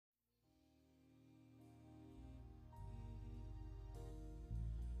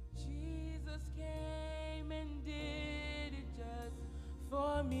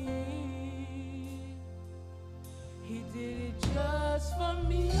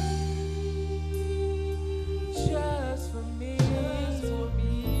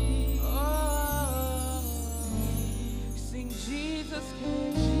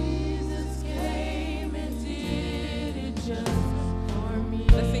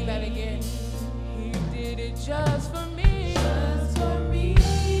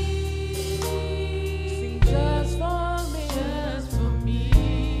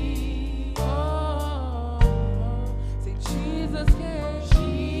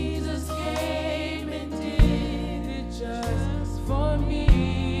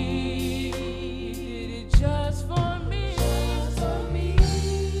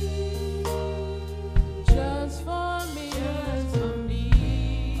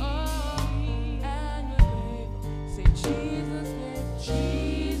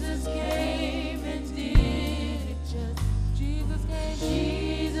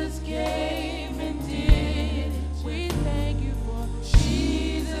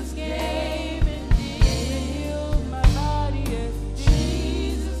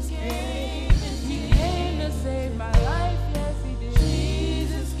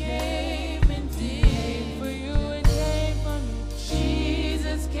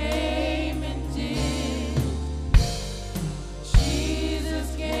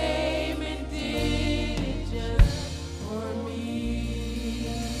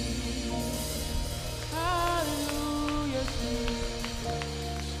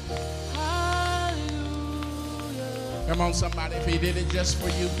Come on, somebody. If he did it just for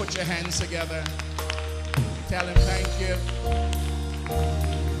you, put your hands together. Tell him thank you.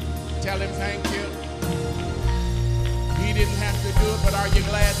 Tell him thank you. He didn't have to do it, but are you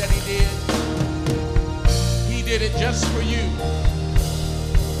glad that he did? He did it just for you.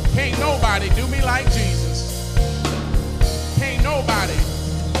 Can't nobody do me like Jesus. Can't nobody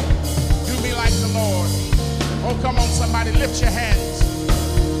do me like the Lord. Oh, come on, somebody. Lift your hands.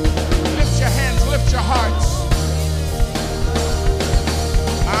 Lift your hands. Lift your hearts.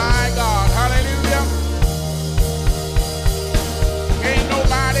 My God. Hallelujah. Can't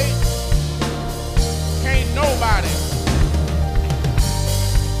nobody. Can't nobody.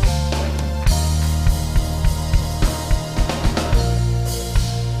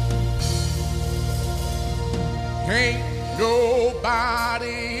 Can't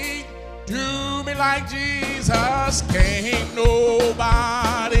nobody do me like Jesus. Can't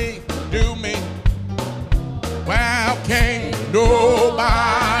nobody do me. Well, can't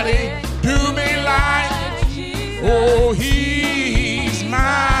nobody do me like Jesus. Oh, he's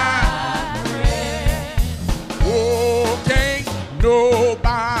my friend. Oh, can't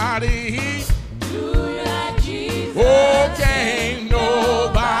nobody do me like Jesus. Oh, can't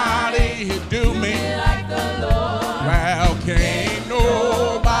nobody do me like the Lord. Well, can't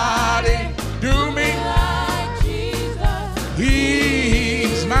nobody do me like Jesus.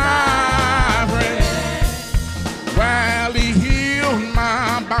 He's my friend. Well, he healed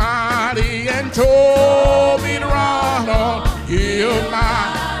my body and told me to run on. Healed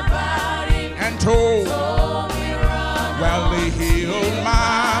my body and told me to run. Well, he healed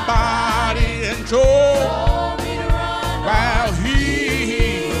my body and told me to run. Well,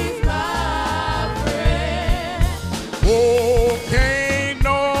 he's my friend. Oh, can't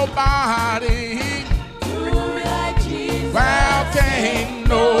nobody do me like Jesus. Well, can't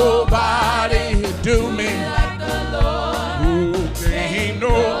nobody do me like the Lord. Oh, can't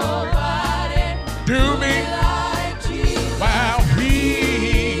nobody do me like Jesus. Well,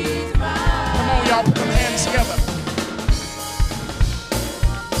 he's my. Come on, y'all, put them hands together.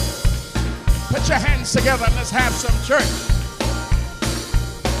 Put your hands together and let's have some church.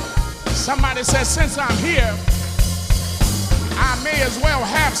 Somebody says, since I'm here, I may as well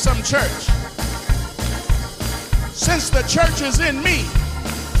have some church. Since the church is in me.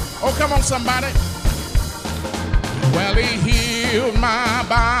 Oh, come on, somebody. Well, he healed my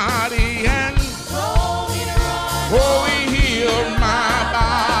body and told me to run. Oh, he healed my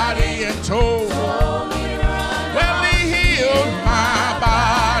body and told me to run. Well, he healed my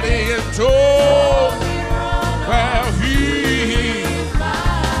body and told me to run. Well, he's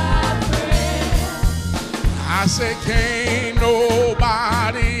my friend. I said, can't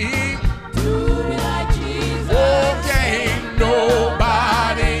nobody do me like Jesus. Oh, can't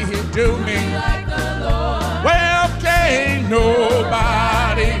nobody do me like the Lord. Well, can't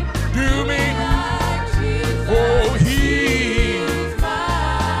nobody do me like Jesus. Oh, he's my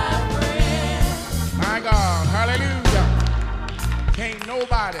friend. My God, hallelujah. Can't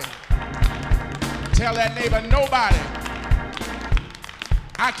nobody. Tell that neighbor, nobody.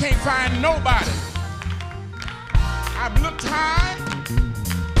 I can't find nobody. I've looked high,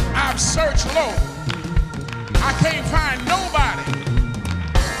 I've searched low. I can't find nobody.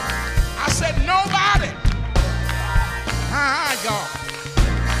 I said nobody. My God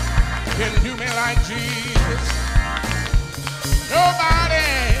can do me like Jesus.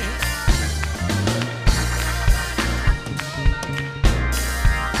 Nobody.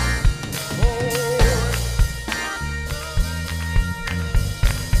 Oh.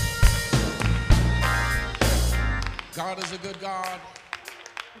 God is a good God.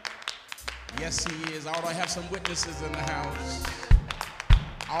 Yes, he is. I ought to have some witnesses in the house.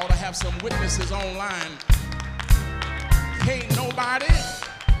 I ought to have some witnesses online. Can't nobody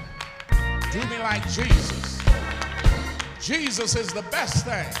do me like Jesus. Jesus is the best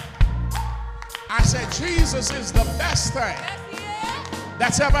thing. I said Jesus is the best thing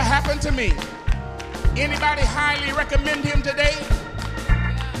that's ever happened to me. Anybody highly recommend him today?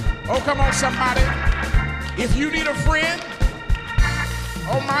 Oh, come on, somebody. If you need a friend,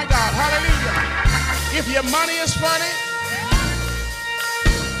 oh my God, hallelujah. If your money is funny,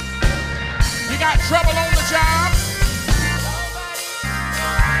 you got trouble on the job,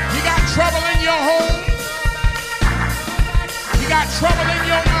 you got trouble in your home, you got trouble in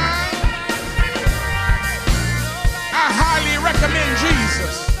your mind, I highly recommend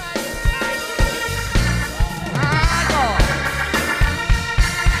Jesus. My God,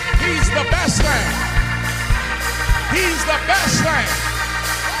 he's the best thing. He's the best thing.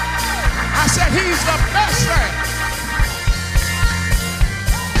 I said he's the best thing.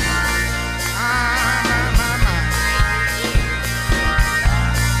 My.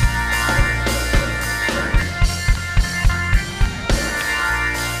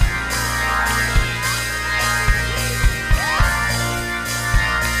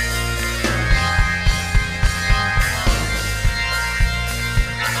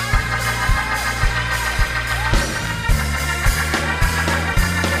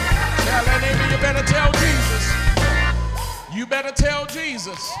 know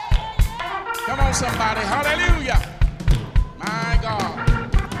Jesus? Come on, somebody. Hallelujah. My God.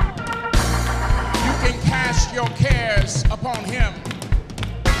 You can cast your cares upon him,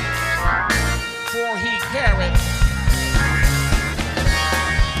 for he careth.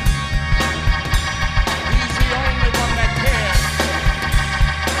 He's the only one that cares.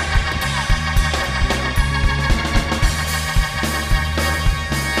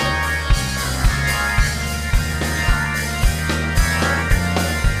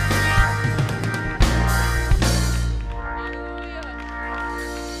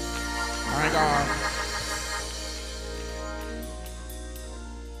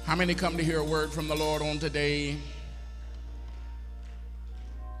 How many come to hear a word from the Lord on today?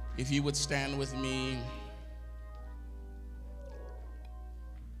 If you would stand with me,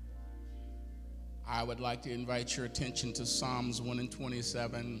 I would like to invite your attention to Psalms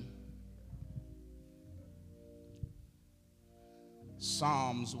 127.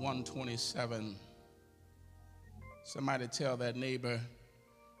 Psalms 127. Somebody tell that neighbor,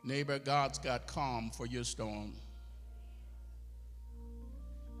 God's got calm for your storm.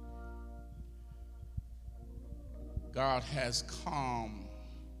 God has calm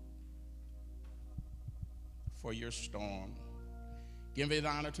for your storm. Give it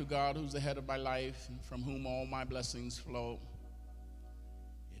honor to God, who's the head of my life, and from whom all my blessings flow.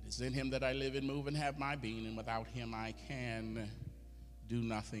 It is in him that I live and move and have my being, and without him I can do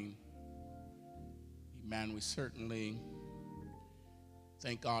nothing. Amen. We certainly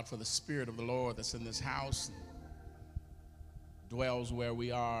thank God for the Spirit of the Lord that's in this house, dwells where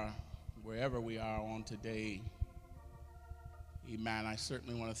we are, wherever we are on today. Amen. I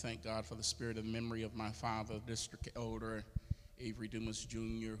certainly want to thank God for the spirit of memory of my father, District Elder Avery Dumas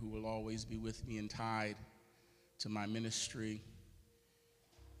Jr., who will always be with me and tied to my ministry.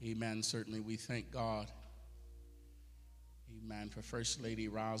 Amen. Certainly we thank God. Amen. For First Lady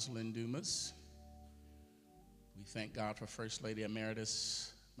Rosalind Dumas. We thank God for First Lady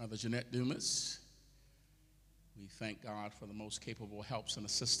Emeritus Mother Jeanette Dumas. We thank God for the most capable helps and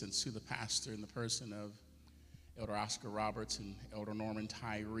assistance to the pastor in the person of Elder Oscar Roberts and Elder Norman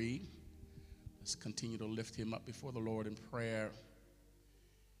Tyree. Let's continue to lift him up before the Lord in prayer.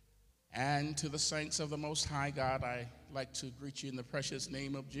 And to the saints of the Most High God, I like to greet you in the precious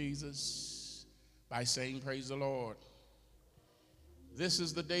name of Jesus by saying, praise the Lord. This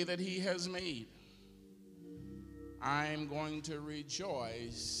is the day that he has made. I'm going to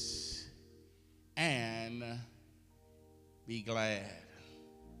rejoice and be glad.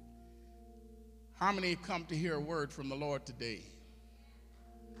 How many come to hear a word from the Lord today?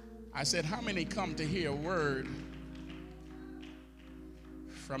 I said, how many come to hear a word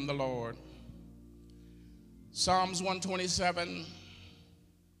from the Lord? Psalms 127,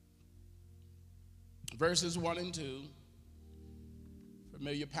 verses 1 and 2.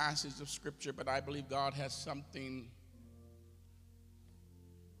 Familiar passage of Scripture, but I believe God has something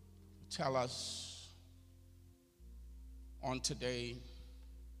to tell us on today.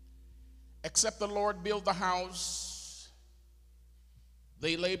 Except the Lord build the house,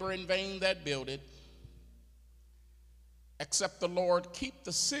 they labor in vain that build it. Except the Lord keep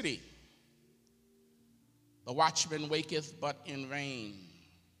the city, the watchman waketh but in vain.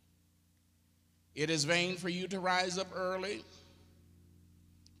 It is vain for you to rise up early,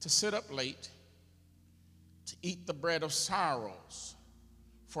 to sit up late, to eat the bread of sorrows,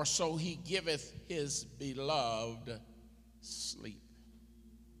 for so he giveth his beloved sleep.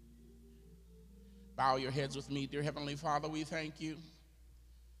 Bow your heads with me. Dear Heavenly Father, we thank you,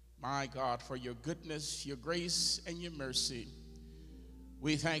 my God, for your goodness, your grace, and your mercy.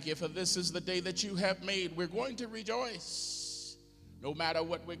 We thank you for this is the day that you have made. We're going to rejoice no matter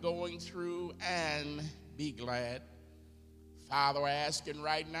what we're going through and be glad. Father, we're asking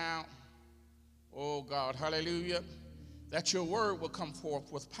right now, oh God, hallelujah, that your word will come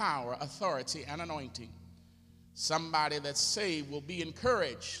forth with power, authority, and anointing. Somebody that's saved will be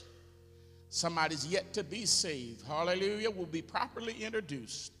encouraged. Somebody's yet to be saved, hallelujah, will be properly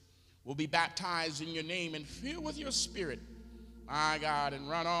introduced, will be baptized in your name and filled with your spirit, my God, and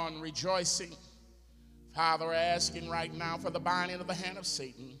run on rejoicing. Father, we're asking right now for the binding of the hand of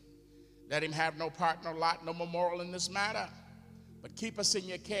Satan. Let him have no part, no lot, no memorial in this matter, but keep us in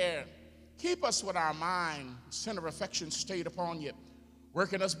your care. Keep us with our mind, center of affection stayed upon you,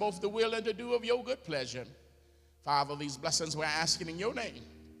 working us both the will and to do of your good pleasure. Father, these blessings we're asking in your name.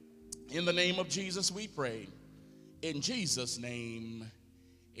 In the name of Jesus we pray. In Jesus' name,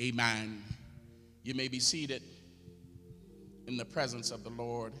 amen. You may be seated in the presence of the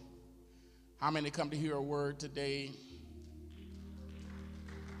Lord. How many come to hear a word today?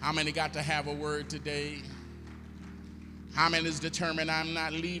 How many got to have a word today? How many is determined I'm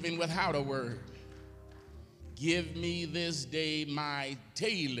not leaving without a word? Give me this day my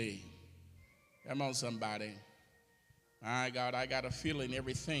daily. Come on, somebody. My God, I got a feeling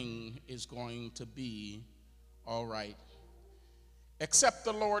everything is going to be all right. Except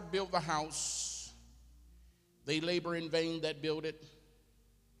the Lord build the house, they labor in vain that build it.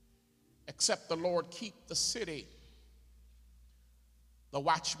 Except the Lord keep the city, the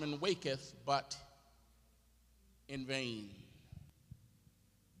watchman waketh, but in vain.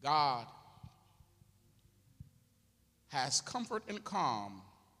 God has comfort and calm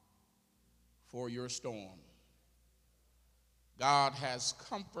for your storm. God has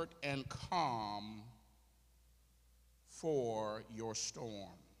comfort and calm for your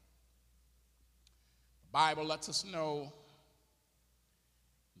storm. The Bible lets us know,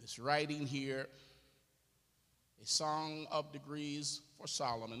 this writing here, a song of degrees for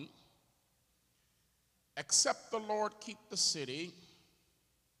Solomon. Except the Lord keep the city,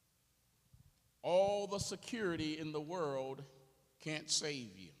 all the security in the world can't save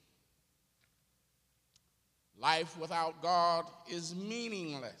you. Life without God is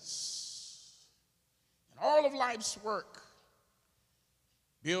meaningless. And all of life's work,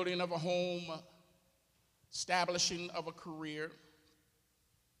 building of a home, establishing of a career,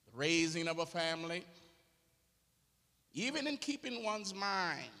 the raising of a family, even in keeping one's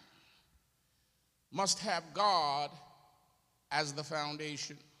mind, must have God as the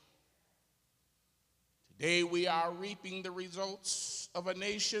foundation. Today we are reaping the results of a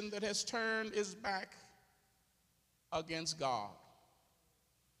nation that has turned its back against God.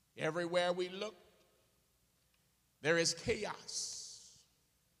 Everywhere we look, there is chaos,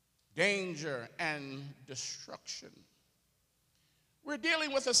 danger, and destruction. We're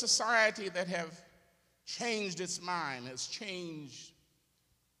dealing with a society that have changed its mind, has changed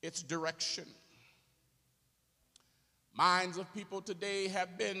its direction. Minds of people today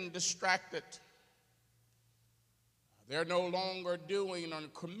have been distracted. They're no longer doing or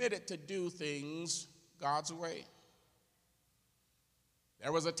committed to do things God's way.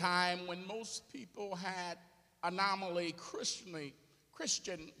 There was a time when most people had a nominally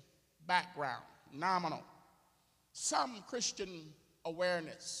Christian background, nominal, some Christian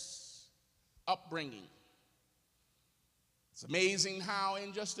awareness, upbringing. It's amazing how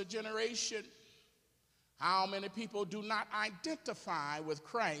in just a generation, how many people do not identify with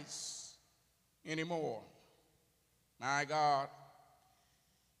Christ anymore. My God,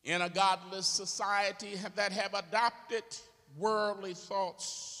 in a godless society that have adopted worldly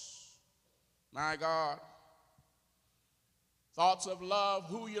thoughts, my God, thoughts of love,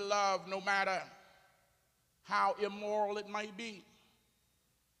 who you love, no matter how immoral it might be,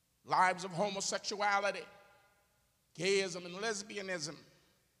 lives of homosexuality, gayism and lesbianism,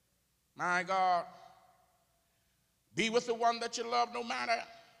 my God, be with the one that you love no matter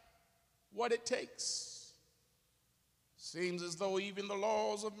what it takes. Seems as though even the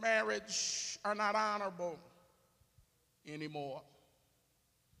laws of marriage are not honorable anymore.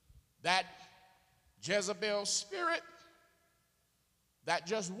 That Jezebel spirit that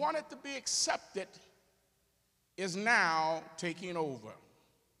just wanted to be accepted is now taking over.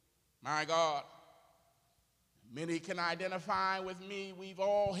 My God, many can identify with me. We've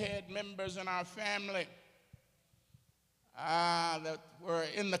all had members in our family that were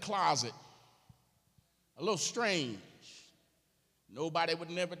in the closet, a little strange. Nobody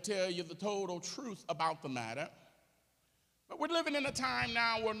would never tell you the total truth about the matter. But we're living in a time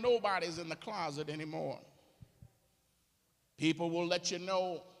now where nobody's in the closet anymore. People will let you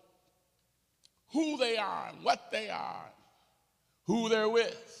know who they are and what they are, who they're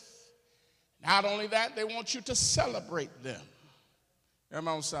with. Not only that, they want you to celebrate them. Come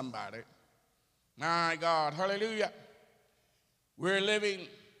on, somebody. My God, hallelujah. We're living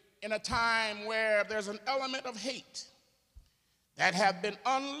in a time where there's an element of hate that have been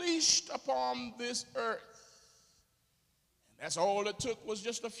unleashed upon this earth. And that's all it took was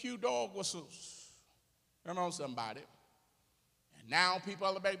just a few dog whistles. Come on, somebody. And now people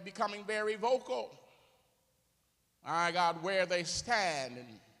are becoming very vocal. My God, where they stand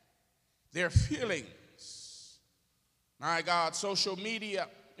and their feelings. My God, social media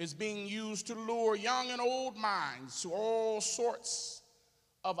is being used to lure young and old minds to all sorts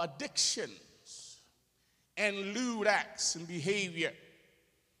of addictions and lewd acts and behavior.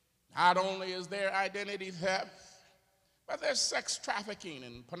 Not only is there identity theft, but there's sex trafficking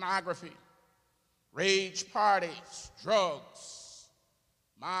and pornography, rage parties, drugs.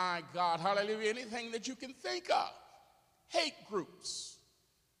 My God, hallelujah, anything that you can think of. Hate groups.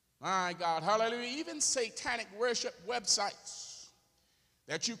 My God, hallelujah, even satanic worship websites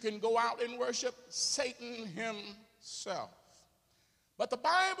that you can go out and worship Satan self. But the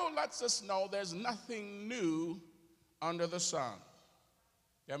Bible lets us know there's nothing new under the sun.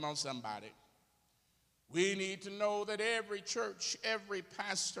 Come on, somebody. We need to know that every church, every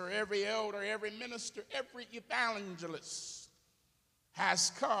pastor, every elder, every minister, every evangelist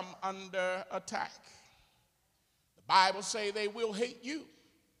has come under attack. The Bible says they will hate you.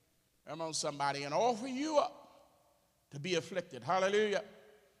 Come on, somebody, and offer you up to be afflicted. Hallelujah.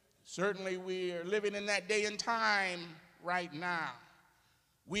 Certainly we are living in that day and time right now.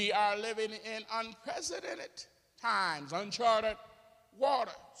 We are living in unprecedented times, uncharted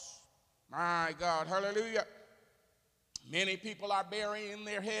waters. My God, hallelujah. Many people are burying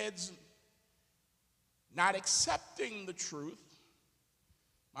their heads, not accepting the truth.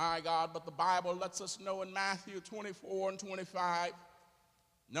 My God, but the Bible lets us know in Matthew 24 and 25,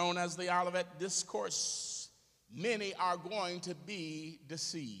 known as the Olivet Discourse, many are going to be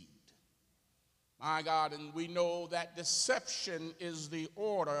deceived. My God, and we know that deception is the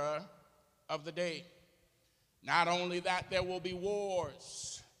order of the day. Not only that, there will be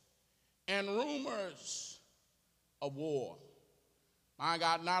wars and rumors of war. My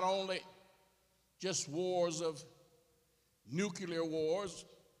God, not only just wars of nuclear wars,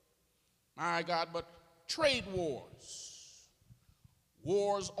 my God, but trade wars,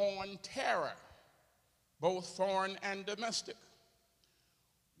 wars on terror, both foreign and domestic,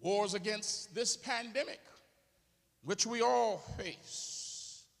 wars against this pandemic, which we all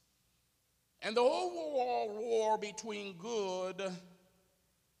face, and the overall war between good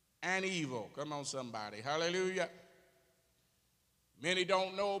and evil. Come on, somebody. Hallelujah. Many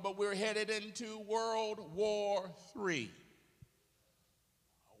don't know, but we're headed into World War III.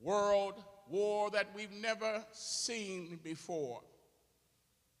 A world war that we've never seen before.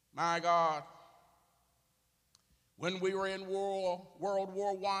 My God. When we were in World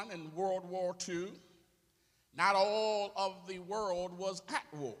War I and World War II, not all of the world was at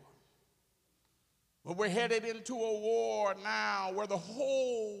war. But we're headed into a war now where the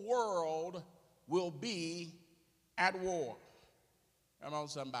whole world will be at war. Come on,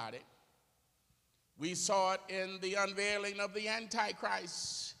 somebody. We saw it in the unveiling of the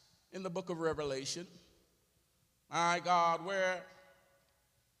Antichrist in the book of Revelation. My God, where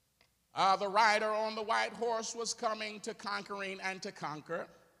the rider on the white horse was coming to conquering and to conquer,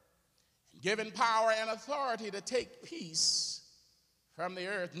 given power and authority to take peace from the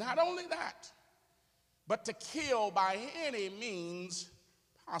earth. Not only that, but to kill by any means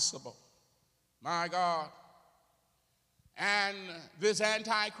possible. My God. And this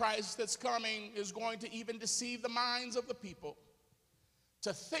Antichrist that's coming is going to even deceive the minds of the people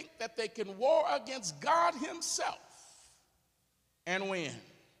to think that they can war against God himself and win.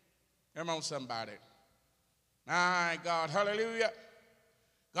 Come on, somebody. My God, hallelujah.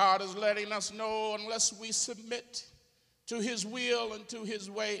 God is letting us know unless we submit to his will and to his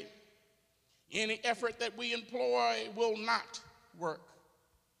way, any effort that we employ will not work.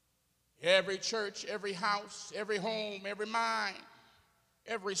 Every church, every house, every home, every mind,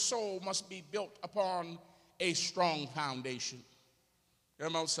 every soul must be built upon a strong foundation.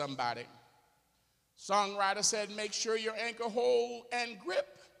 Come on, somebody. Songwriter said, make sure your anchor hold and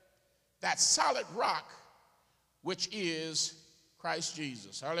grip that solid rock, which is Christ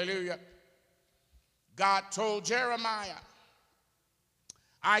Jesus. Hallelujah. God told Jeremiah,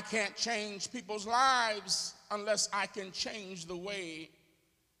 I can't change people's lives unless I can change the way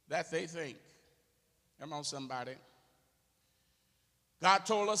that they think. Come on, somebody. God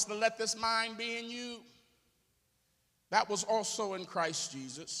told us to let this mind be in you. That was also in Christ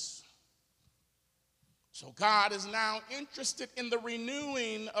Jesus. So God is now interested in the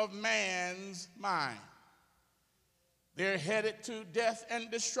renewing of man's mind. They're headed to death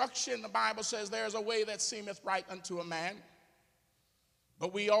and destruction. The Bible says there is a way that seemeth right unto a man,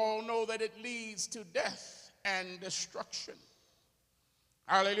 but we all know that it leads to death and destruction.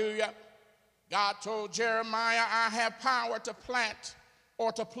 Hallelujah. God told Jeremiah, I have power to plant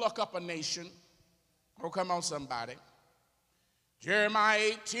or to pluck up a nation. Oh, come on, somebody. Jeremiah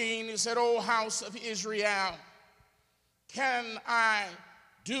 18, he said, O house of Israel, can I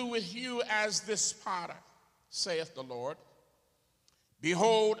do with you as this potter, saith the Lord?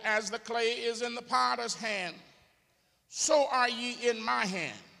 Behold, as the clay is in the potter's hand, so are ye in my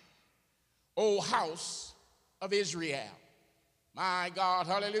hand, O house of Israel. My God,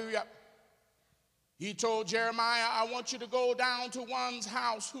 hallelujah. He told Jeremiah, I want you to go down to one's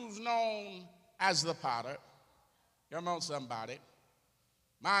house who's known as the potter. Come on, somebody.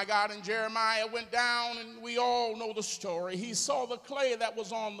 My God, and Jeremiah went down, and we all know the story. He saw the clay that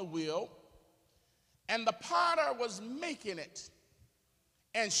was on the wheel, and the potter was making it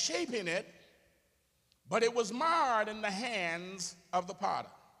and shaping it but it was marred in the hands of the potter.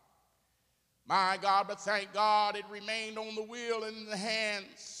 My God, but thank God it remained on the wheel and in the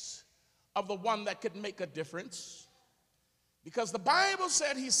hands of the one that could make a difference. Because the Bible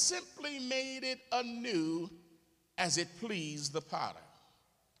said he simply made it anew as it pleased the potter.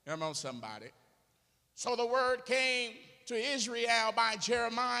 Come on, somebody. So the word came to Israel by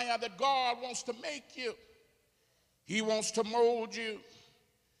Jeremiah that God wants to make you. He wants to mold you.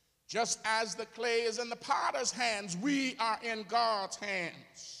 Just as the clay is in the potter's hands, we are in God's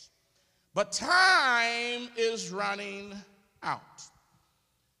hands. But time is running out.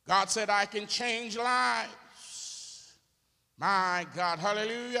 God said, I can change lives. My God,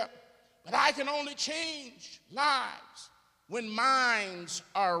 hallelujah. But I can only change lives when minds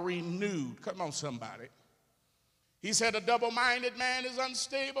are renewed. Come on, somebody. He said, a double-minded man is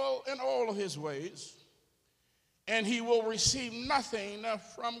unstable in all of his ways, and he will receive nothing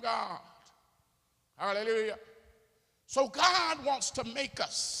from God. Hallelujah. So God wants to make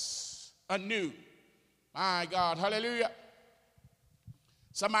us anew. My God, hallelujah.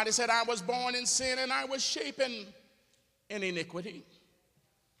 Somebody said, I was born in sin and I was shapen in iniquity.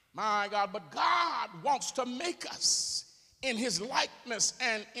 My God, but God wants to make us in his likeness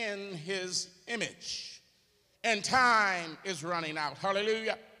and in his image. And time is running out.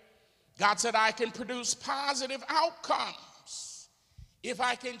 Hallelujah. God said, I can produce positive outcomes if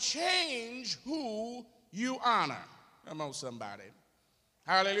I can change who you honor. Come on, somebody.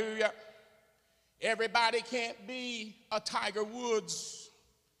 Hallelujah. Everybody can't be a Tiger Woods.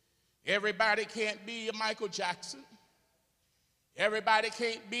 Everybody can't be a Michael Jackson. Everybody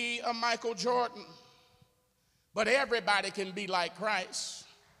can't be a Michael Jordan. But everybody can be like Christ.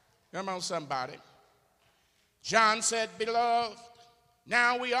 Come on, somebody. John said, beloved,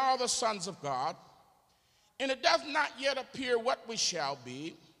 now we are the sons of God, and it does not yet appear what we shall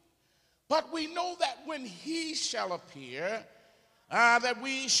be, but we know that when he shall appear, that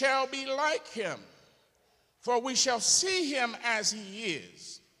we shall be like him, for we shall see him as he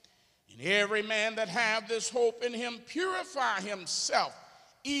is. And every man that have this hope in him purify himself,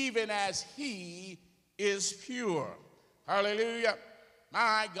 even as he is pure. Hallelujah.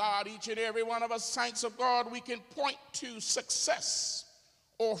 My God, each and every one of us saints of God, we can point to success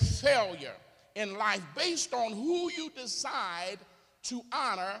or failure in life based on who you decide to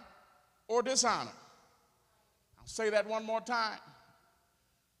honor or dishonor. I'll say that one more time.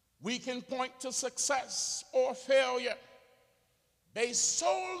 We can point to success or failure based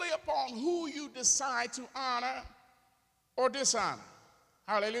solely upon who you decide to honor or dishonor.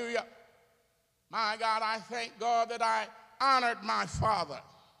 Hallelujah. My God, I thank God that I honored my father,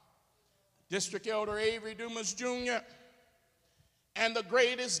 District Elder Avery Dumas Jr., and the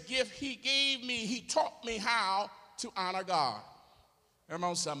greatest gift he gave me, he taught me how to honor God. Come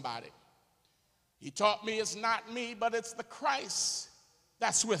on, somebody. He taught me it's not me, but it's the Christ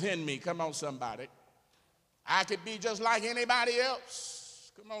that's within me. Come on, somebody. I could be just like anybody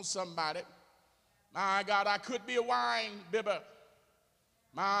else. Come on, somebody. My God, I could be a wine bibber.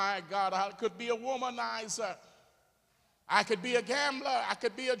 My God, I could be a womanizer. I could be a gambler. I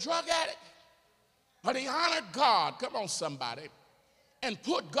could be a drug addict. But he honored God. Come on, somebody. And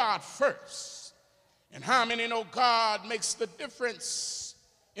put God first. And how many know God makes the difference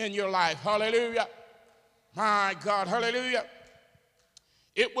in your life? Hallelujah. My God, hallelujah.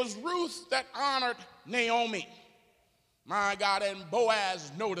 It was Ruth that honored Naomi. My God, and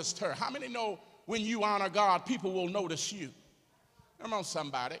Boaz noticed her. How many know when you honor God, people will notice you? Come on,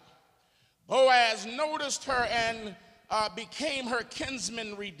 somebody. Boaz noticed her and became her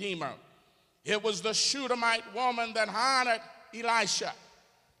kinsman redeemer. It was the Shunammite woman that honored Elisha.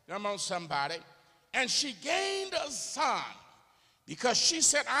 Come on, somebody. And she gained a son because she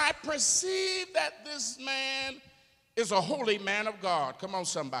said, I perceive that this man is a holy man of God. Come on,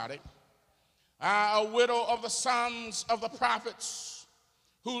 somebody. A widow of the sons of the prophets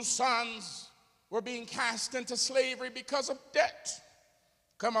whose sons were being cast into slavery because of debt.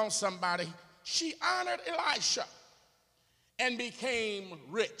 Come on, somebody. She honored Elisha and became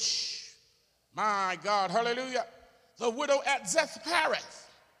rich. My God, hallelujah. The widow at Zarephath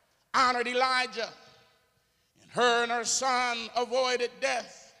honored Elijah, and her and her son avoided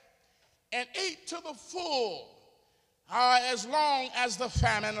death and ate to the full as long as the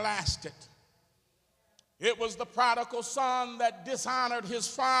famine lasted. It was the prodigal son that dishonored his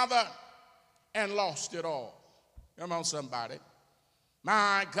father and lost it all. Come on, somebody.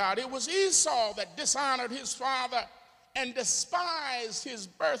 My God, it was Esau that dishonored his father and despised his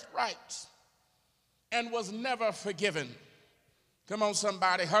birthright and was never forgiven. Come on,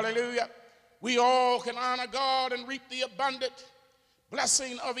 somebody. Hallelujah. We all can honor God and reap the abundant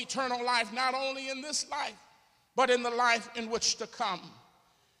blessing of eternal life, not only in this life, but in the life in which to come.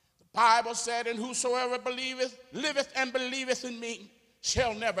 The Bible said, and whosoever liveth and believeth in me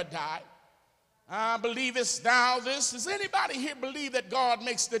shall never die. Believest thou this? Does anybody here believe that God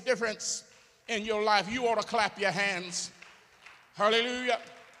makes the difference in your life? You ought to clap your hands. Hallelujah.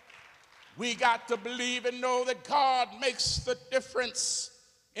 We got to believe and know that God makes the difference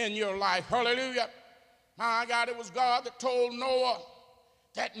in your life. Hallelujah. My God, it was God that told Noah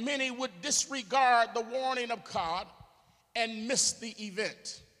that many would disregard the warning of God and miss the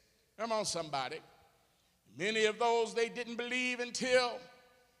event. Come on, somebody. Many of those, they didn't believe until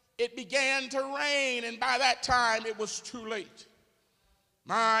it began to rain, and by that time it was too late.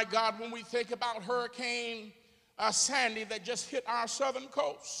 My God, when we think about Hurricane Sandy that just hit our southern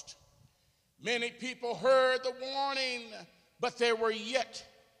coast, many people heard the warning, but they were yet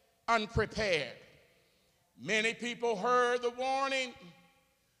unprepared. Many people heard the warning,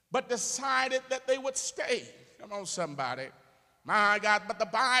 but decided that they would stay. Come on, somebody. My God, but the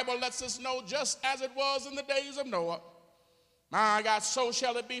Bible lets us know, just as it was in the days of Noah, my God, so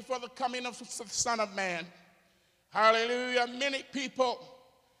shall it be for the coming of the Son of Man. Hallelujah. Many people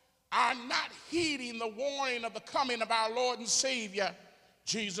are not heeding the warning of the coming of our Lord and Savior,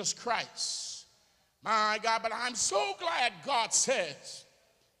 Jesus Christ. My God, but I'm so glad God says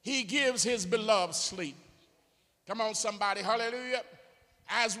he gives his beloved sleep. Come on, somebody. Hallelujah.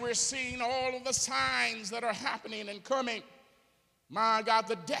 As we're seeing all of the signs that are happening and coming, my God,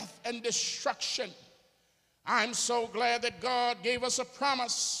 the death and destruction, I'm so glad that God gave us a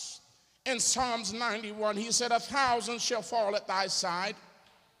promise in Psalms 91. He said, 1,000 shall fall at thy side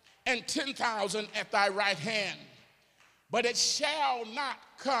and 10,000 at thy right hand, but it shall not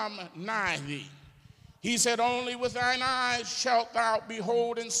come nigh thee. He said, only with thine eyes shalt thou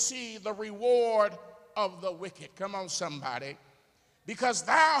behold and see the reward of the wicked. Come on, somebody. Because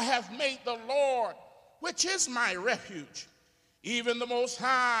thou hast made the Lord, which is my refuge, even the Most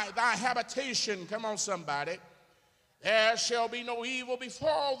High, thy habitation. Come on, somebody. There shall be no evil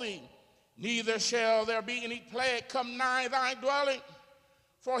befall thee, neither shall there be any plague come nigh thy dwelling.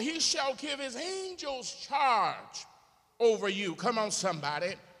 For he shall give his angels charge over you. Come on,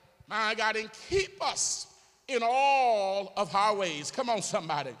 somebody. My God, and keep us in all of our ways. Come on,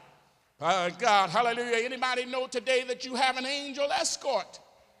 somebody. God, hallelujah. Anybody know today that you have an angel escort?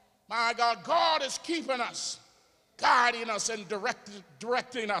 My God, God is keeping us, guiding us, and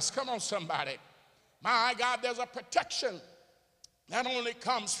directing us. Come on, somebody. My God, there's a protection that only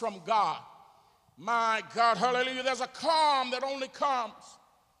comes from God. My God, hallelujah. There's a calm that only comes,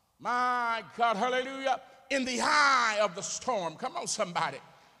 my God, hallelujah, in the eye of the storm. Come on, somebody.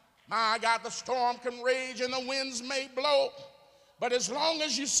 My God, the storm can rage and the winds may blow, but as long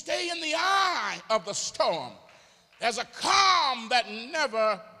as you stay in the eye of the storm, there's a calm that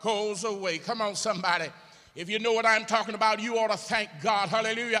never goes away. Come on, somebody. If you know what I'm talking about, you ought to thank God.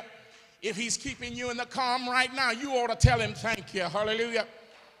 Hallelujah. If he's keeping you in the calm right now, you ought to tell him thank you. Hallelujah.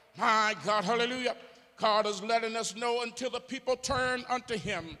 My God, hallelujah. God is letting us know until the people turn unto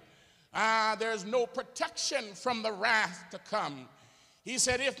him, there's no protection from the wrath to come. He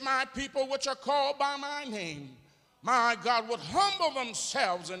said, if my people which are called by my name, my God, would humble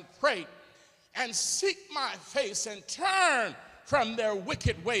themselves and pray and seek my face and turn from their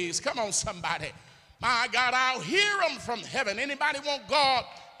wicked ways. Come on, somebody. My God, I'll hear them from heaven. Anybody want God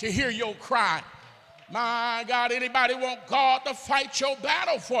to hear your cry? My God, anybody want God to fight your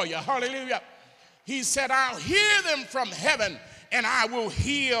battle for you? Hallelujah. He said, I'll hear them from heaven and I will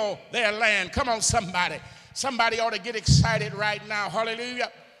heal their land. Come on, somebody. Somebody ought to get excited right now. Hallelujah.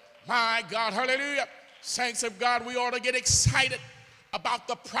 My God, hallelujah. Saints of God, we ought to get excited about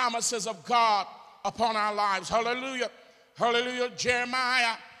the promises of God upon our lives. Hallelujah. Hallelujah.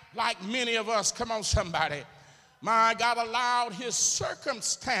 Jeremiah, like many of us, come on, somebody. My God, allowed his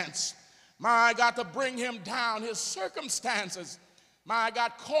circumstance, my God, to bring him down. His circumstances, my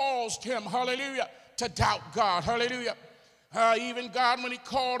God, caused him, hallelujah, to doubt God. Hallelujah. Even God, when he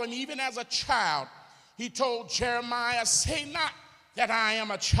called him, even as a child, he told Jeremiah, say not that I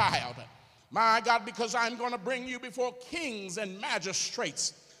am a child, my God, because I'm going to bring you before kings and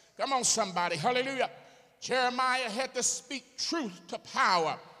magistrates. Come on, somebody. Hallelujah. Jeremiah had to speak truth to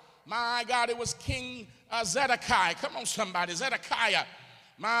power. My God, it was King Zedekiah. Come on, somebody. Zedekiah,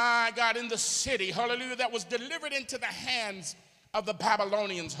 my God, in the city, hallelujah, that was delivered into the hands of the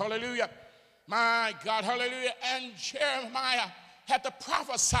Babylonians. Hallelujah. My God, hallelujah. And Jeremiah had to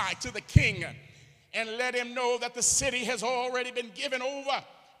prophesy to the king and let him know that the city has already been given over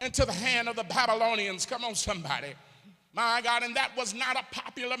into the hand of the Babylonians. Come on, somebody. My God, and that was not a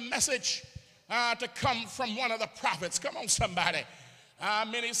popular message to come from one of the prophets. Come on, somebody.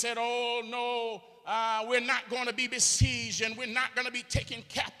 Many said, oh, no, we're not going to be besieged and we're not going to be taken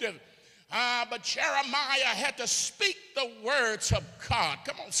captive. But Jeremiah had to speak the words of God.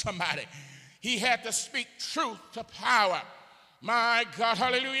 Come on, somebody. He had to speak truth to power. My God,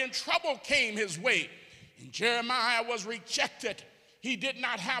 hallelujah. And trouble came his way. And Jeremiah was rejected. He did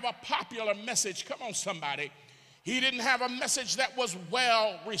not have a popular message. Come on, somebody. He didn't have a message that was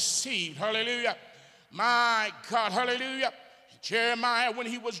well received. Hallelujah. My God, hallelujah. Jeremiah, when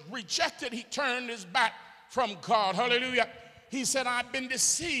he was rejected, he turned his back from God. Hallelujah. He said, I've been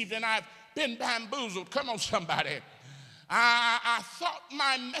deceived and I've been bamboozled. Come on, somebody. I thought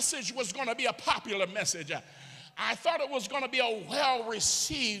my message was going to be a popular message. I thought it was going to be a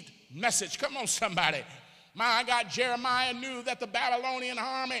well-received message. Come on, somebody. My God, Jeremiah knew that the Babylonian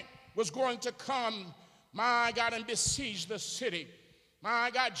army was going to come, my God, and besiege the city.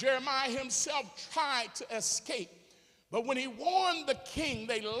 My God, Jeremiah himself tried to escape. But when he warned the king,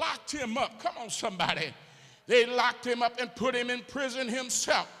 they locked him up. Come on, somebody. They locked him up and put him in prison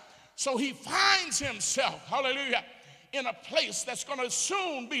himself. So he finds himself, hallelujah, in a place that's going to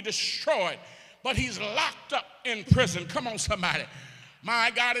soon be destroyed. But he's locked up in prison. Come on, somebody.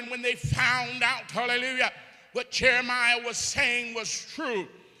 My God, and when they found out, hallelujah, what Jeremiah was saying was true,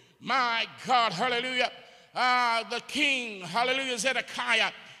 my God, hallelujah, the king, hallelujah,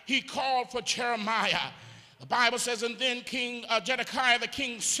 Zedekiah, he called for Jeremiah. The Bible says, and then King Zedekiah, the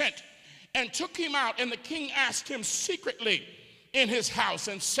king, sent and took him out, and the king asked him secretly in his house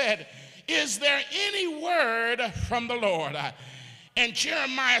and said, is there any word from the Lord? And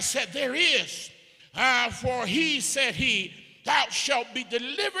Jeremiah said, there is, for he said thou shalt be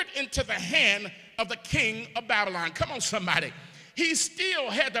delivered into the hand of the king of Babylon. Come on, somebody. He still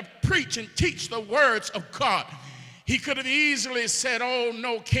had to preach and teach the words of God. He could have easily said, oh,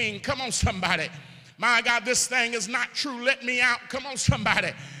 no, king. Come on, somebody. My God, this thing is not true. Let me out. Come on,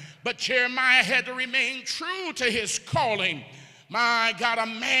 somebody. But Jeremiah had to remain true to his calling. My God, a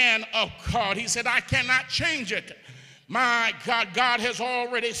man of God. He said, I cannot change it. My God, God has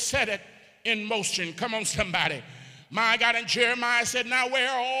already set it in motion. Come on, somebody. My God, and Jeremiah said, now where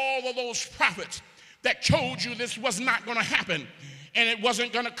are all of those prophets that told you this was not going to happen and it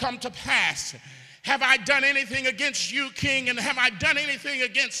wasn't going to come to pass? Have I done anything against you, king? And have I done anything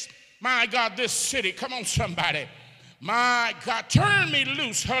against, my God, this city? Come on, somebody. My God, turn me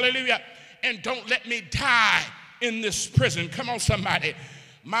loose, hallelujah, and don't let me die in this prison. Come on, somebody.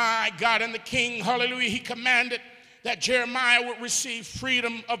 My God, and the king, hallelujah, he commanded that Jeremiah would receive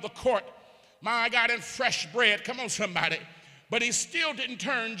freedom of the court. My God, and fresh bread. Come on, somebody. But he still didn't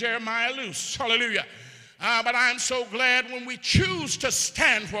turn Jeremiah loose. Hallelujah. But I'm so glad when we choose to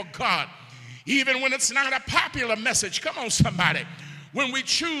stand for God, even when it's not a popular message. Come on, somebody. When we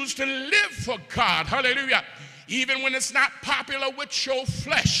choose to live for God. Hallelujah. Even when it's not popular with your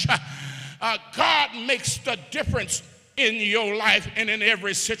flesh. God makes the difference in your life and in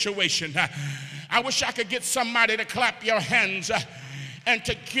every situation. I wish I could get somebody to clap your hands and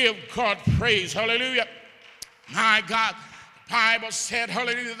to give God praise. Hallelujah. My God, the Bible said,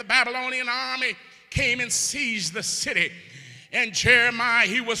 hallelujah, the Babylonian army came and seized the city. And Jeremiah,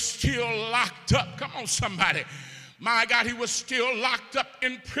 he was still locked up. Come on, somebody. My God, he was still locked up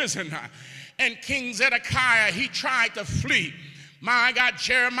in prison. And King Zedekiah, he tried to flee. My God,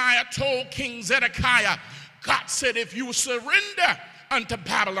 Jeremiah told King Zedekiah, God said, if you surrender unto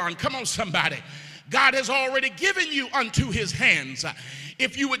Babylon, come on, somebody, God has already given you unto his hands.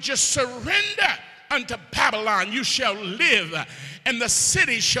 If you would just surrender unto Babylon, you shall live, and the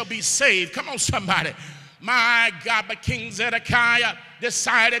city shall be saved. Come on, somebody. My God, but King Zedekiah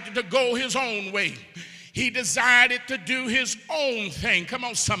decided to go his own way. He decided to do his own thing. Come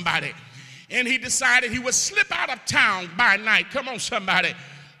on, somebody. And he decided he would slip out of town by night. Come on, somebody.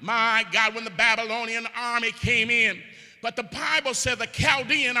 My God, when the Babylonian army came in, but the Bible said the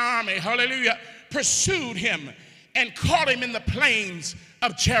Chaldean army, hallelujah, pursued him and caught him in the plains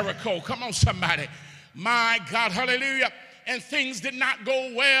of Jericho. Come on, somebody. My God, hallelujah. And things did not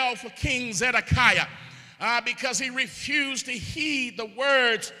go well for King Zedekiah because he refused to heed the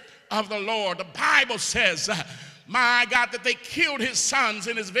words of the Lord. The Bible says, my God, that they killed his sons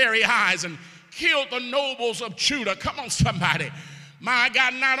in his very eyes and killed the nobles of Judah. Come on, somebody. My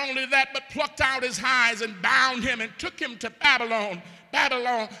God, not only that, but plucked out his eyes and bound him and took him to Babylon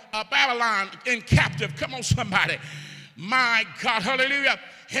in captive. Come on, somebody. My God, hallelujah.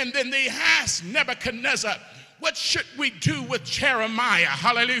 And then they asked Nebuchadnezzar, what should we do with Jeremiah?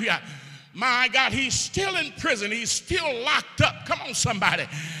 Hallelujah. My God, he's still in prison. He's still locked up. Come on, somebody.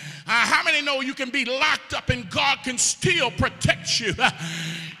 How many know you can be locked up and God can still protect you?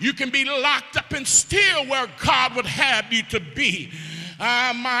 You can be locked up and still where God would have you to be.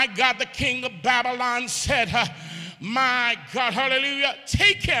 My God, the king of Babylon said, my God, hallelujah,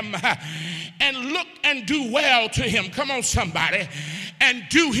 take him and look and do well to him. Come on, somebody. And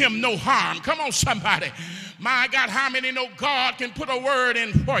do him no harm. Come on, somebody. My God, how many know God can put a word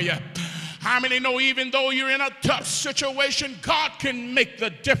in for you? How many know even though you're in a tough situation, God can make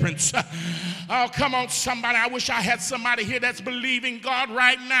the difference? Oh, come on, somebody. I wish I had somebody here that's believing God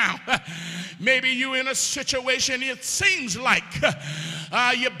right now. Maybe you're in a situation, it seems like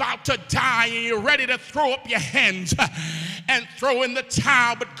you're about to die and you're ready to throw up your hands and throw in the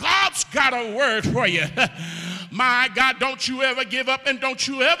towel, but God's got a word for you. My God, don't you ever give up and don't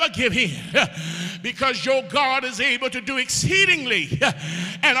you ever give in, because your God is able to do exceedingly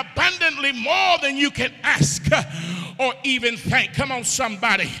and abundantly more than you can ask or even think. Come on,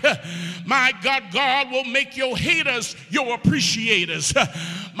 somebody. My God, God will make your haters your appreciators.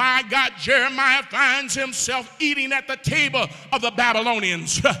 My God, Jeremiah finds himself eating at the table of the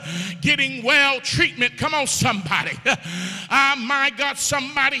Babylonians, getting well treatment. Come on, somebody. My God,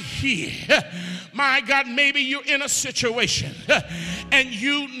 somebody here. My God, maybe you're in a situation and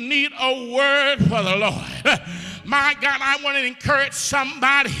you need a word for the Lord. My God, I want to encourage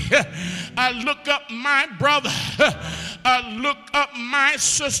somebody. Look up my brother. Look up my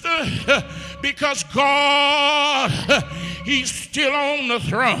sister, because God, he's still on the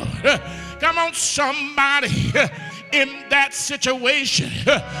throne. Come on, somebody. In that situation,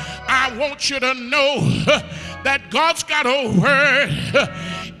 I want you to know that God's got a word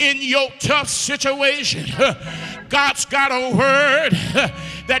in your tough situation. God's got a word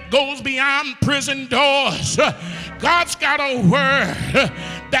that goes beyond prison doors. God's got a word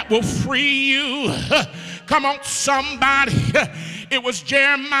that will free you. Come on, somebody. It was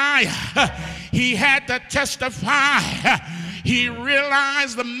Jeremiah. He had to testify. He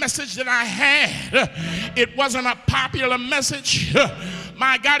realized the message that I had, it wasn't a popular message.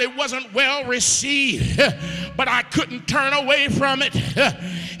 My God, it wasn't well received, but I couldn't turn away from it.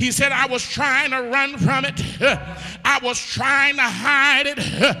 He said, I was trying to run from it. I was trying to hide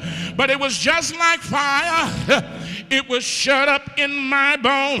it, but it was just like fire. It was shut up in my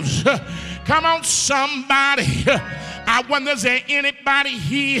bones. Come on, somebody. I wonder, is there anybody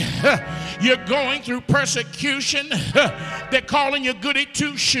here? You're going through persecution. They're calling you goody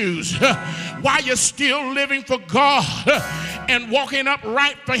two-shoes. While you're still living for God and walking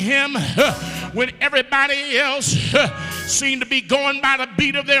upright for him when everybody else seem to be going by the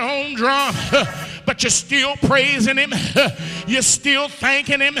beat of their own drum. But you're still praising him. You're still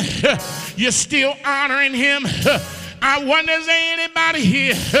thanking him. You're still honoring him. I wonder, is there anybody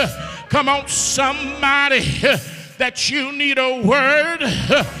here? Come on, somebody, that you need a word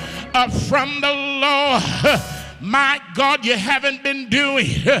from the Lord. My God, you haven't been doing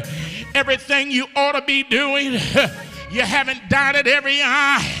everything you ought to be doing. You haven't dotted every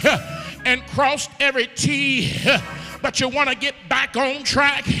I and crossed every T, but you want to get back on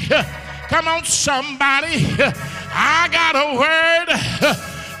track. Come on, somebody. I got a word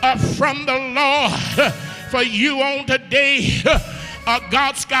from the Lord for you on today.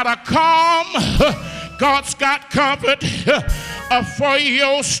 God's got a calm. God's got comfort for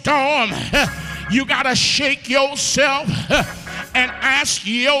your storm. You got to shake yourself and ask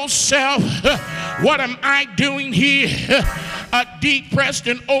yourself, what am I doing here? Depressed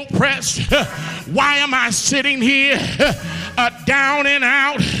and oppressed. Why am I sitting here down and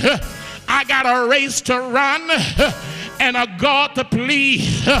out? I got a race to run and a God to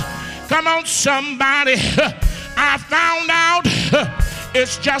please. Come on, somebody. I found out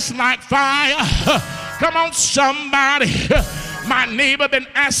it's just like fire. Come on, somebody. My neighbor been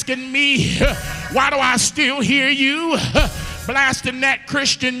asking me, why do I still hear you blasting that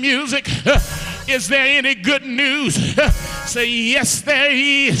Christian music? Is there any good news? Say, yes, there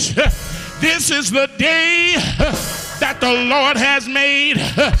is. This is the day that the Lord has made.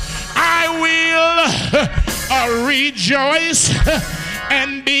 I will rejoice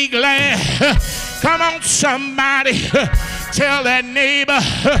and be glad. Come on, somebody. Tell that neighbor,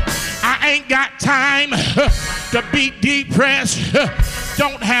 I ain't got time to be depressed.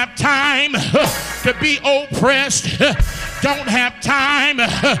 Don't have time to be oppressed. Don't have time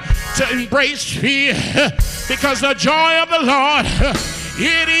to embrace fear, because the joy of the Lord,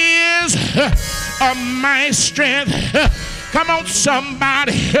 it is my strength. Come on,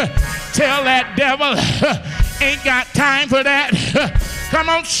 somebody. Tell that devil, ain't got time for that. Come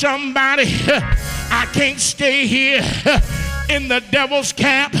on, somebody. I can't stay here in the devil's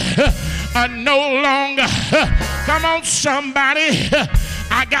camp no longer. Come on, somebody.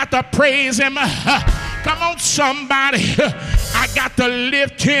 I got to praise him. Come on, somebody. I got to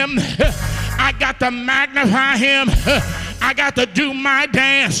lift him. I got to magnify him. I got to do my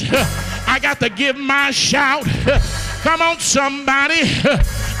dance. I got to give my shout. Come on, somebody.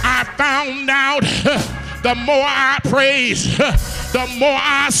 I found out the more I praise, the more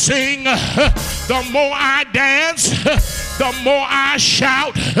I sing, the more I dance, the more I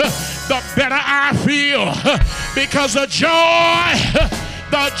shout, the better I feel. Because the joy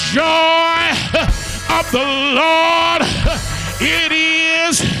of the Lord, it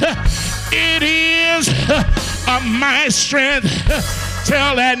is my strength.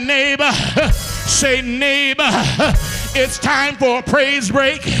 Tell that neighbor, say neighbor, it's time for a praise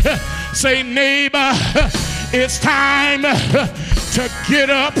break. Say neighbor, it's time to get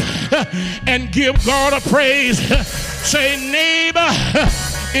up and give God a praise. Say neighbor,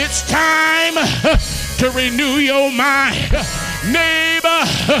 it's time to renew your mind. Neighbor,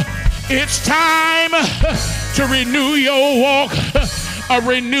 it's time to renew your walk. A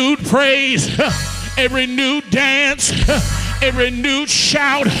renewed praise, a renewed dance, a renewed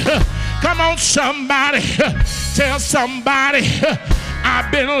shout. Come on, somebody. Tell somebody, I've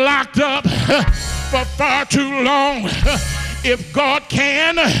been locked up for far too long. If God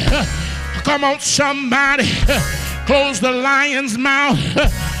can, come on, somebody, close the lion's mouth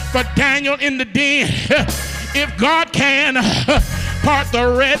for Daniel in the den. If God can part the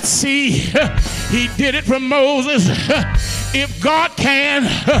Red Sea, he did it for Moses. If God can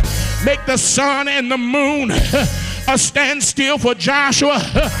make the sun and the moon stand still for Joshua,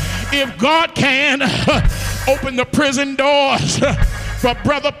 if God can open the prison doors for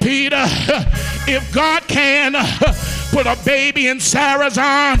Brother Peter, if God can put a baby in Sarah's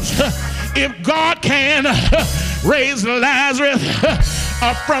arms, if God can raise Lazarus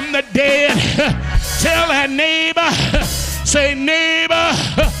from the dead, tell that neighbor, say neighbor,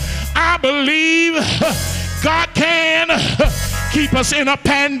 I believe God can keep us in a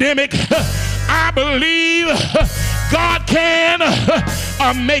pandemic. I believe God can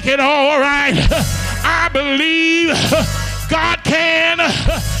make it all right. I believe God can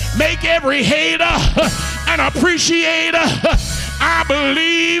make every hater an appreciator. I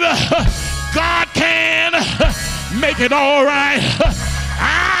believe God can make it all right.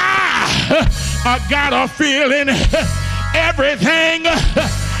 I got a feeling everything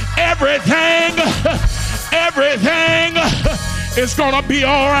is gonna be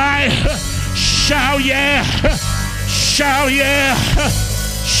all right. Shout yeah, shout yeah,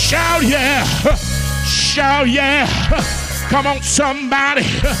 shout yeah, shout yeah. Come on, somebody,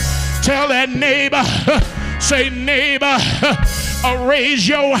 tell that neighbor, say neighbor, raise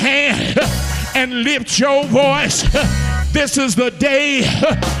your hand and lift your voice. This is the day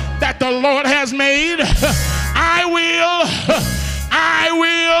that the Lord has made. I will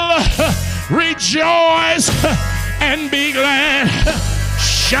rejoice and be glad.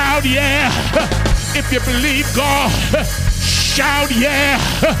 Shout yeah. If you believe God, shout yeah.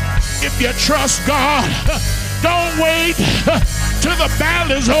 If you trust God, don't wait till the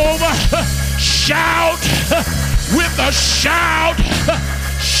battle is over. Shout with a shout.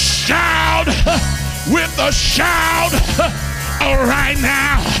 Shout with a shout. All right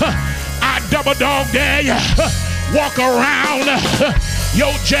now, I double dog dare you. Walk around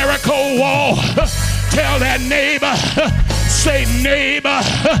your Jericho wall. Tell that neighbor, say neighbor,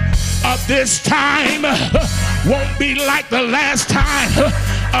 this time won't be like the last time.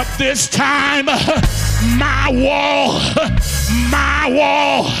 This time, my wall,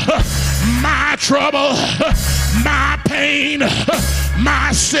 my trouble, my pain,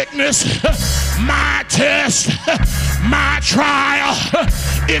 my sickness, my test, my trial,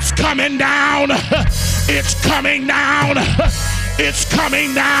 it's coming down. It's coming down. It's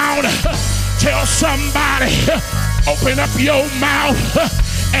coming down. Tell somebody, open up your mouth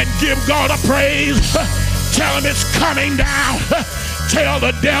and give God a praise. Tell him it's coming down. Tell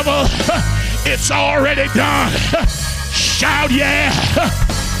the devil it's already done. Shout yeah.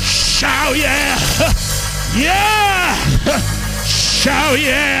 Shout yeah. Yeah. Shout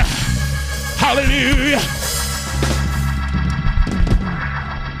yeah. Hallelujah.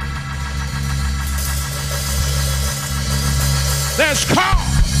 There's calm.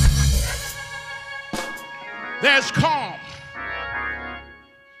 There's calm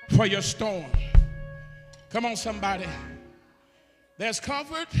for your storm. Come on, somebody. There's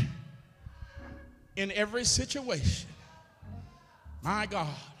comfort in every situation. My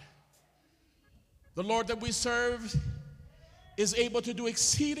God. The Lord that we serve is able to do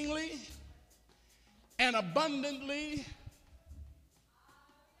exceedingly and abundantly.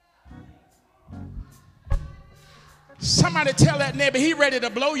 Somebody tell that neighbor, he ready to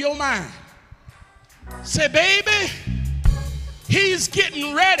blow your mind. Say, baby, he's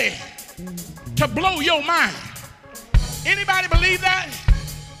getting ready to blow your mind. Anybody believe that?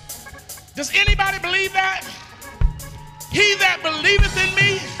 Does anybody believe that? He that believeth in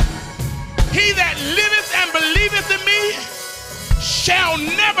me, he that liveth and believeth in me shall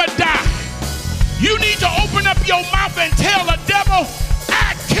never die. You need to open up your mouth and tell the devil,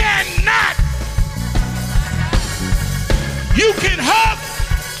 I cannot. You can hug,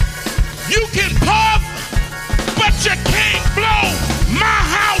 you can puff, but you can't blow my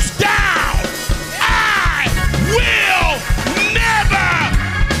house down. I will never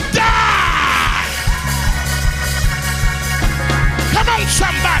die. Come on,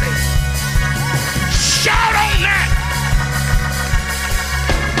 somebody. Shout on that.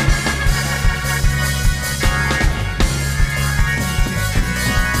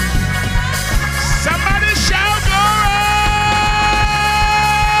 Somebody shout glory.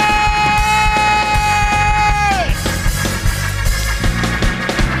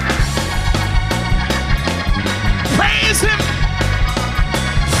 Praise him.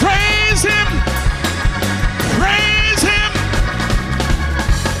 Praise him. Praise him.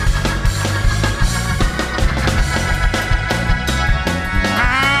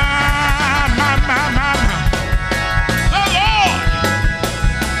 The Lord,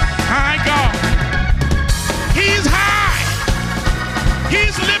 my God, he's high,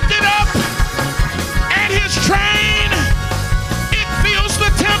 he's lifted up, and his train, it fills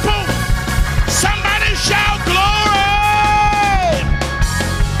the temple. Somebody shout glory.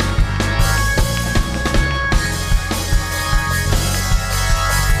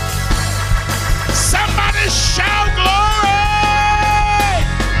 Somebody shout glory.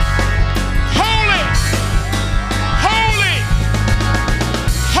 Holy, holy,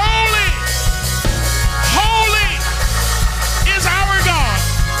 holy, holy is our God.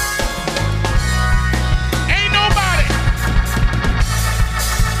 Ain't nobody.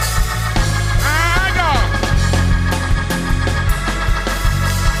 Our God.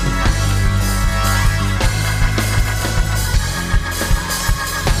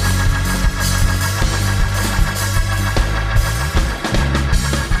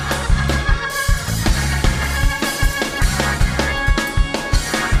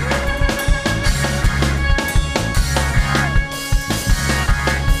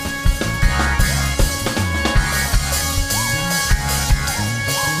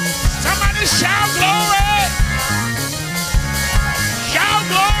 Somebody shout glory. Shout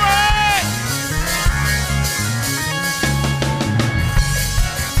glory.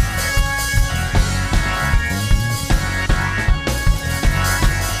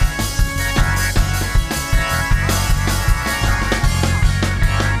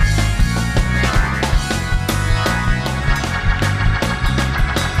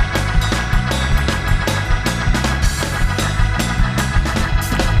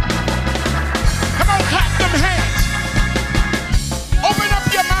 Come on, clap them hands. Open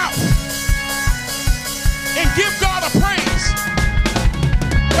up your mouth and give God a praise.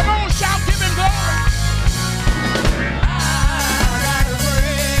 Come on, shout, give him glory.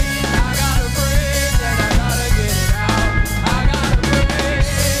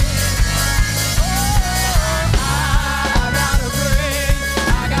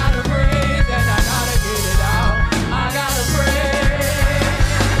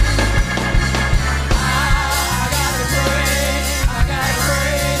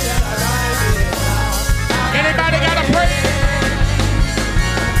 Anybody got a praise?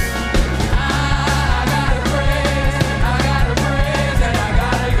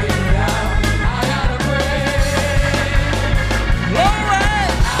 Glory.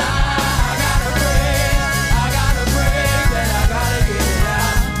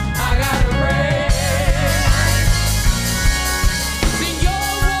 See, your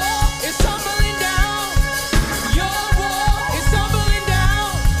wall is tumbling down. Your wall is tumbling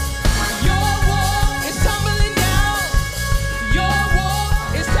down. Your wall is tumbling down. Your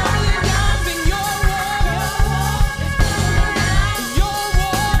wall is tumbling down. Sing your wall. Your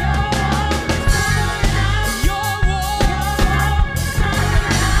wall. Your wall.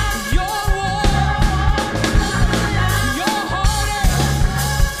 Your wall. Your heartache.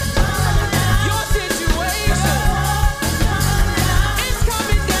 Your situation. It's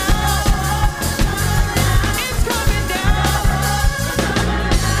coming down. It's coming down.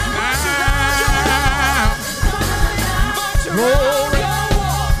 March around your wall. March around your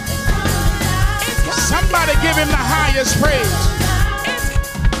wall. It's coming Somebody give him the highest praise. It's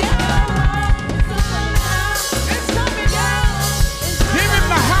down. It's coming down. Give him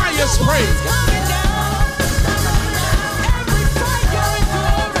the highest praise. It's coming down. Every fight you're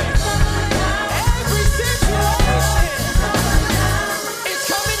enduring, every situation, it's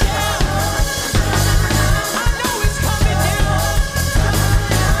coming down. I know it's coming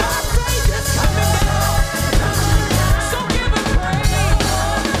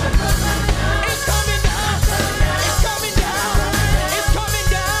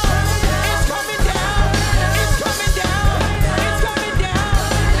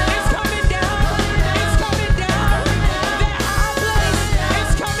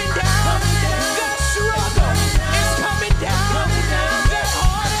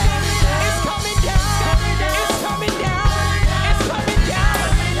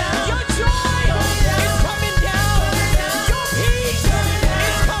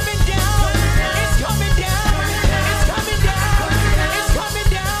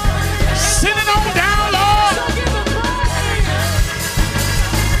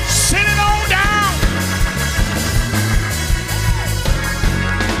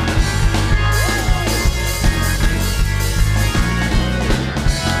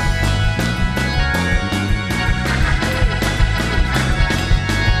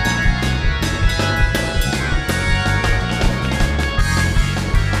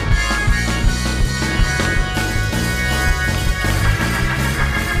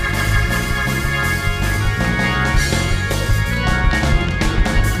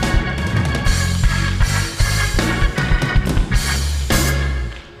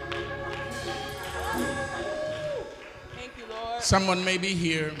Someone may be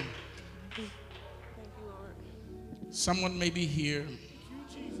here. Someone may be here.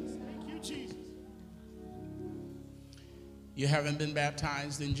 You haven't been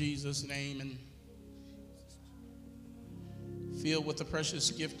baptized in Jesus' name and filled with the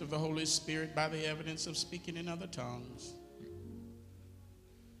precious gift of the Holy Spirit by the evidence of speaking in other tongues.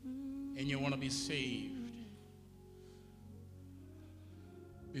 And you want to be saved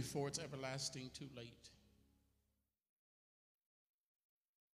before it's everlasting too late.